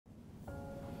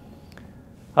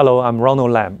Hello, I'm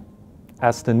Ronald Lam.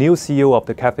 As the new CEO of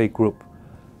the Cathay Group,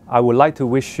 I would like to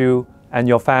wish you and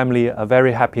your family a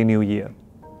very happy new year.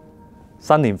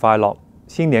 新年快樂，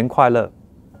新年快樂.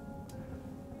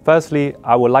 Firstly,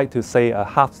 I would like to say a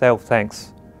heartfelt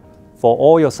thanks for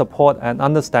all your support and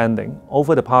understanding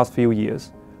over the past few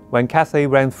years when Cathay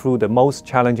ran through the most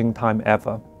challenging time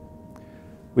ever.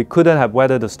 We couldn't have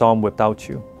weathered the storm without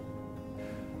you.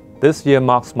 This year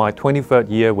marks my 23rd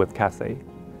year with Cathay,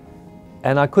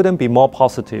 and I couldn't be more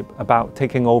positive about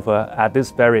taking over at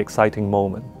this very exciting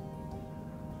moment.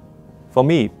 For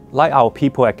me, like our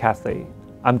people at Cathay,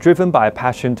 I'm driven by a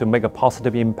passion to make a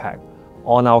positive impact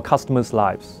on our customers'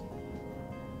 lives.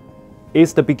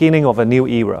 It's the beginning of a new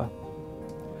era.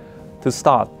 To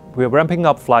start, we're ramping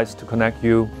up flights to connect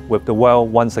you with the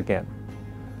world once again.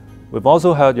 We've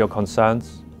also heard your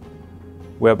concerns.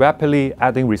 We're rapidly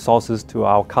adding resources to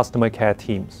our customer care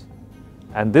teams.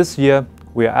 And this year,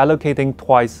 we are allocating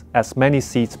twice as many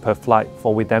seats per flight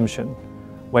for redemption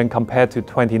when compared to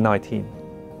 2019.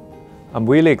 I'm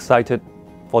really excited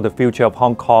for the future of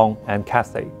Hong Kong and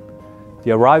Cathay.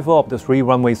 The arrival of the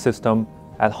 3-runway system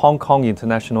at Hong Kong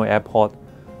International Airport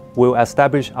will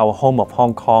establish our home of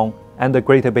Hong Kong and the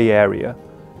Greater Bay Area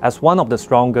as one of the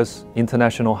strongest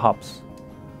international hubs,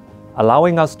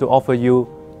 allowing us to offer you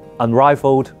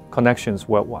unrivaled connections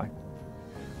worldwide.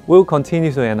 We'll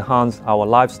continue to enhance our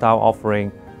lifestyle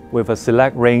offering with a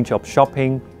select range of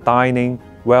shopping, dining,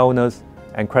 wellness,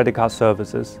 and credit card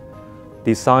services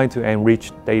designed to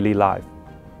enrich daily life.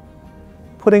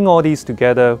 Putting all these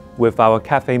together with our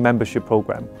Cathay membership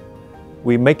program,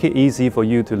 we make it easy for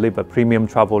you to live a premium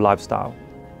travel lifestyle.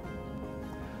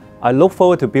 I look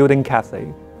forward to building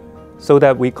Cathay so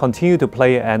that we continue to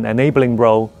play an enabling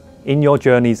role in your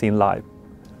journeys in life,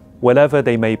 whatever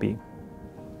they may be.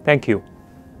 Thank you.